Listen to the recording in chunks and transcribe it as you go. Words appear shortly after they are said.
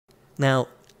Now,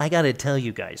 I gotta tell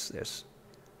you guys this.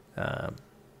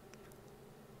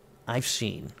 I've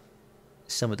seen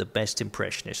some of the best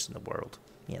impressionists in the world,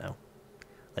 you know,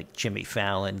 like Jimmy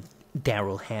Fallon,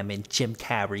 Daryl Hammond, Jim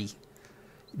Carrey,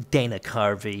 Dana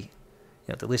Carvey,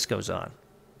 the list goes on.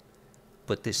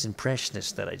 But this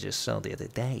impressionist that I just saw the other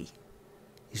day,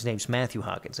 his name's Matthew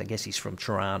Hawkins. I guess he's from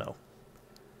Toronto.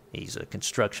 He's a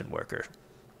construction worker.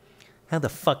 How the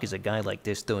fuck is a guy like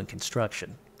this doing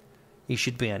construction? He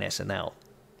should be on SNL.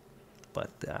 But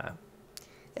I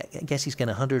guess he's got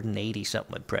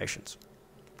 180-something impressions.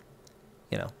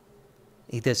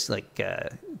 He does like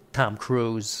Tom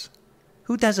Cruise.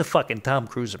 Who does a fucking Tom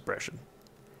Cruise impression?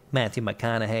 Matthew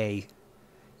McConaughey.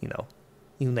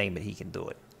 You name it, he can do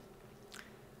it.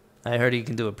 I heard he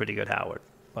can do a pretty good Howard,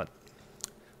 but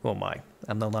who am I?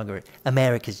 I'm no longer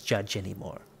America's judge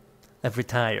anymore. I've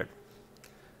retired.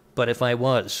 But if I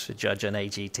was a judge on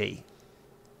AGT,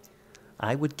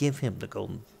 I would give him the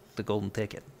golden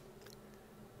ticket.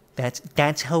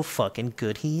 That's how fucking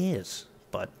good he is.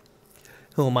 But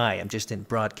who am I? I'm just in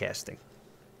broadcasting.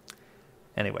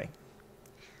 Anyway,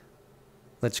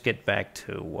 let's get back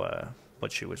to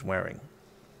what she was wearing.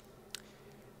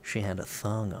 She had a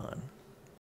thong on.